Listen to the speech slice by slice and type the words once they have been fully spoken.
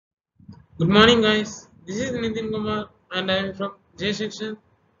Good morning, guys. This is Nithin Kumar, and I am from J Section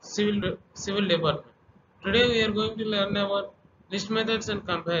Civil Department. Today, we are going to learn about list methods and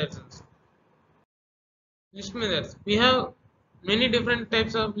comparisons. List methods. We have many different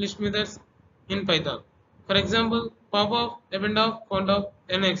types of list methods in Python. For example, pop-off, append-off, count-off,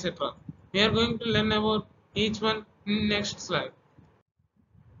 and etc. We are going to learn about each one in next slide.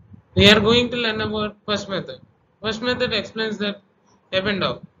 We are going to learn about first method. First method explains that append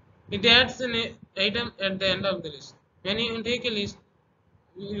of. It adds an item at the end of the list. When you take a list,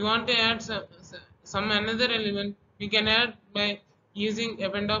 you want to add some another element, we can add by using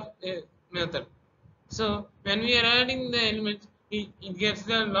append of method. So when we are adding the element, it gets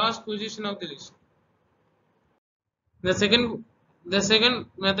the last position of the list. The second the second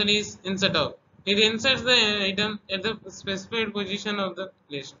method is insert of. It inserts the item at the specified position of the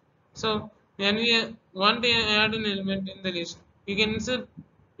list. So when we want to add an element in the list, we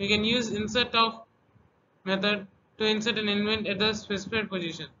can use insert of method to insert an element at the specified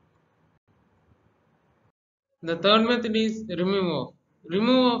position. The third method is remove of.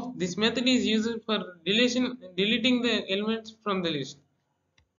 Remove of. This method is used for deleting the elements from the list.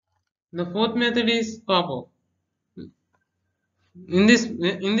 The fourth method is pop off. In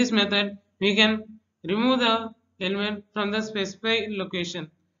this method, we can remove the element from the specified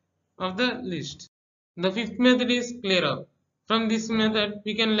location of the list. The fifth method is clear of. From this method,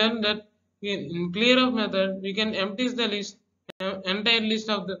 we can learn that in clear of method, we can empty the list, entire list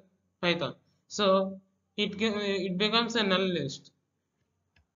of the Python. So it becomes a null list.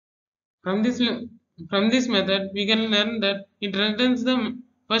 From this from this method, we can learn that it returns the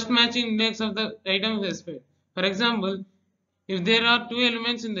first matching index of the item specified. For example, if there are two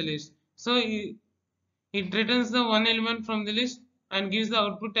elements in the list, so it returns the one element from the list and gives the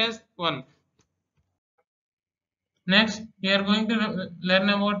output as 1. Next, we are going to learn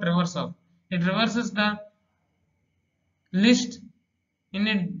about reverse of. It reverses the list in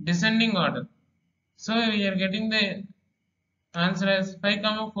a descending order. So we are getting the answer as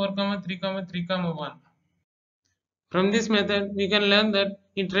 5, 4, 3, 3, 1. From this method, we can learn that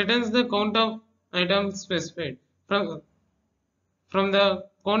it returns the count of items specified. From the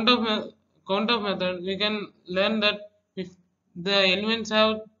count of method, we can learn that if the elements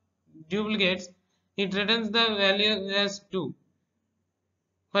have duplicates, it returns the value as 2.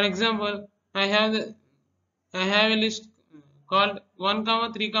 For example, I have a list called 1,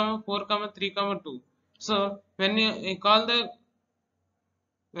 3, 4, 3, 2. So I call the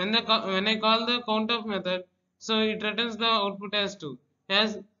when I call the count of method, so it returns the output as 2.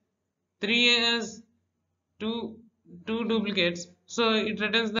 As 3 as 2 duplicates, so it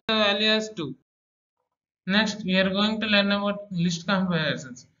returns the value as 2. Next, we are going to learn about list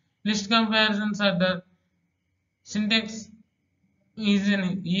comparisons. List comparisons are the syntax is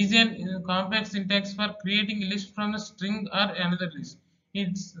an easy and complex syntax for creating a list from a string or another list.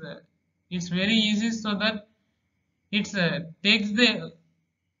 It's very easy so that it takes the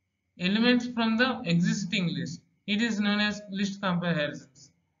elements from the existing list. It is known as list comparisons.